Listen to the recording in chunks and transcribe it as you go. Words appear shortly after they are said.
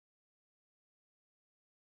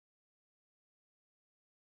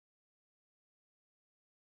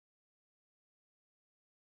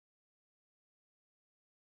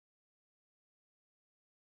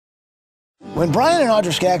When Brian and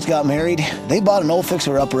Audra Skaggs got married, they bought an old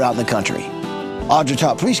fixer-upper out in the country. Audra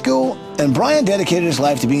taught preschool, and Brian dedicated his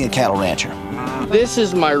life to being a cattle rancher. This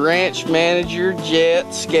is my ranch manager,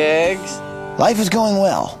 Jhet Skaggs. Life was going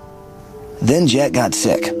well. Then Jhet got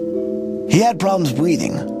sick. He had problems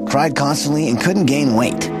breathing, cried constantly, and couldn't gain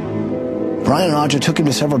weight. Brian and Audra took him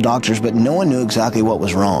to several doctors, but no one knew exactly what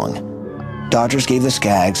was wrong. Doctors gave the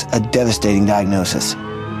Skaggs a devastating diagnosis.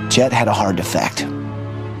 Jhet had a heart defect.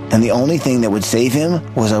 And the only thing that would save him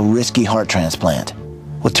was a risky heart transplant.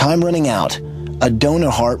 With time running out, a donor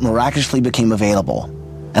heart miraculously became available.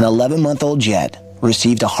 An 11-month-old Jhet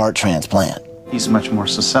received a heart transplant. He's much more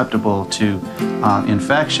susceptible to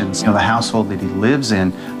infections. The household that he lives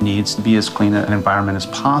in needs to be as clean an environment as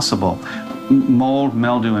possible. Mold,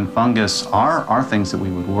 mildew, and fungus are things that we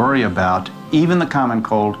would worry about. Even the common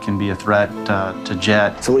cold can be a threat to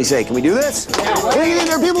Jhet. So what do you say? Can we do this? Yeah, what do you think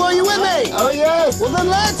there, people? Are you with me? Oh, yes. Well, then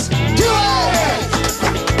let's do it!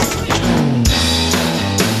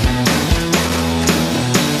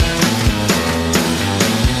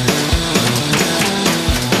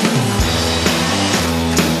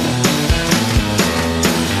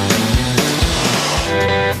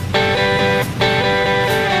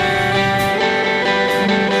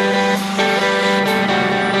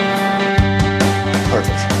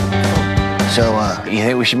 So, you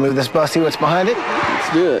think we should move this bus, see what's behind it? Let's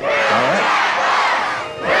do it. All right.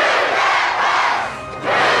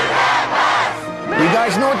 You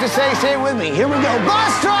guys know what to say? Say it with me. Here we go.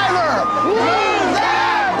 Bus driver! Move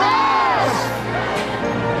that bus!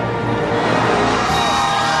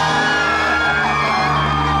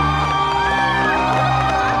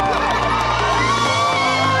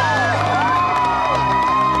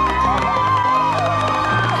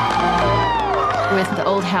 With the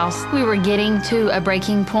old house, we were getting to a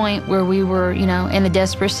breaking point where we were, in a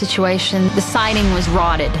desperate situation. The siding was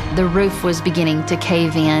rotted. The roof was beginning to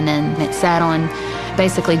cave in, and it sat on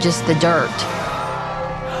basically just the dirt.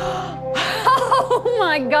 Oh,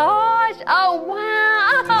 my gosh. Oh,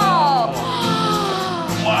 wow.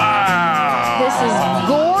 Wow. This is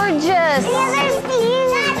gorgeous.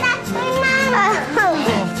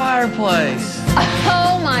 Oh, fireplace.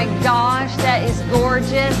 Oh, my gosh. That is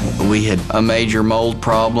gorgeous. We had a major mold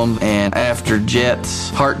problem, and after Jhet's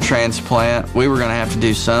heart transplant, we were going to have to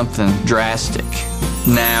do something drastic.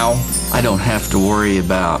 Now, I don't have to worry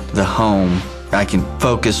about the home. I can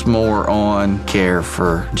focus more on care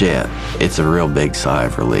for Jhet. It's a real big sigh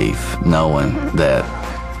of relief knowing that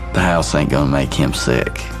the house ain't going to make him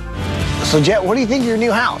sick. So, Jhet, what do you think of your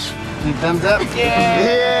new house? Thumbs up?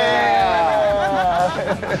 Yeah!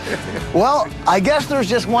 Well, I guess there's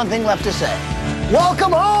just one thing left to say.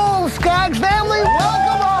 Welcome home, Skaggs family!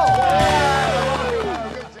 Welcome home!